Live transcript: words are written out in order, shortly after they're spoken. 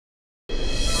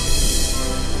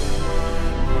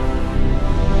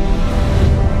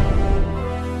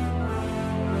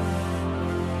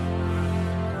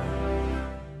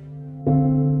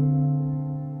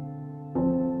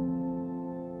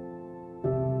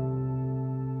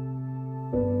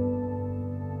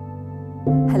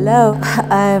Hello,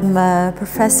 I'm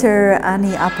Professor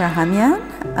Ani Abrahamyan.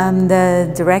 I'm the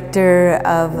director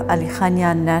of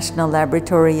Alihanya National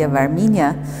Laboratory of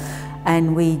Armenia,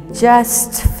 and we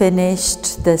just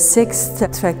finished the 6th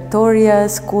Tраектория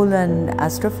School in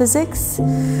Astrophysics,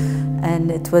 and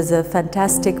it was a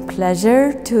fantastic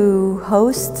pleasure to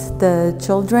host the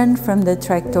children from the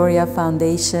Tраектория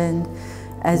Foundation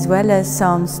as well as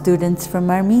some students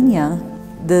from Armenia.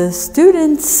 The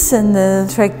students in the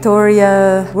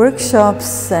Tраектория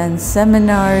workshops and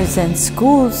seminars and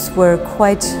schools were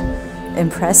quite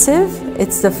impressive.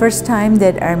 It's the first time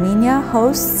that Armenia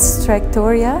hosts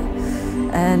Tраектория,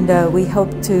 and we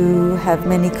hope to have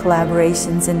many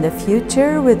collaborations in the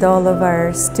future with all of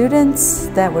our students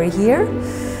that were here.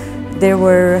 There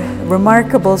were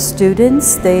remarkable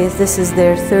students. This is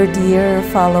their 3rd year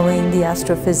following the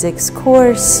astrophysics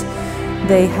course.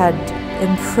 They had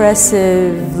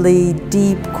impressively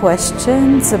deep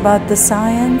questions about the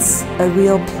science. A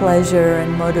real pleasure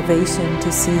and motivation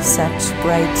to see such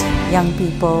bright young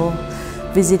people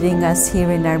visiting us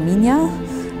here in Armenia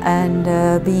and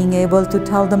being able to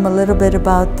tell them a little bit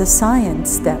about the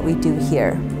science that we do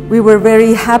here. We were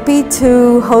very happy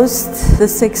to host the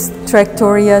 6th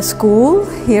Tраектория School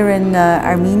here in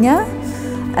Armenia,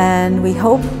 and we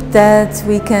hope that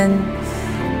we can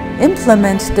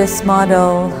implement this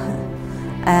model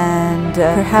and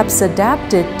perhaps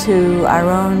adapt it to our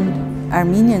own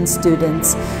Armenian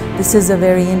students. This is a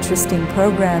very interesting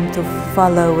program to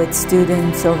follow with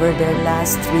students over their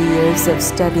last 3 years of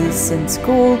studies in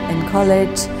school and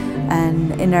college.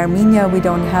 And in Armenia we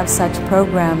don't have such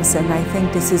programs, and I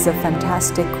think this is a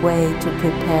fantastic way to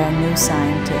prepare new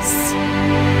scientists.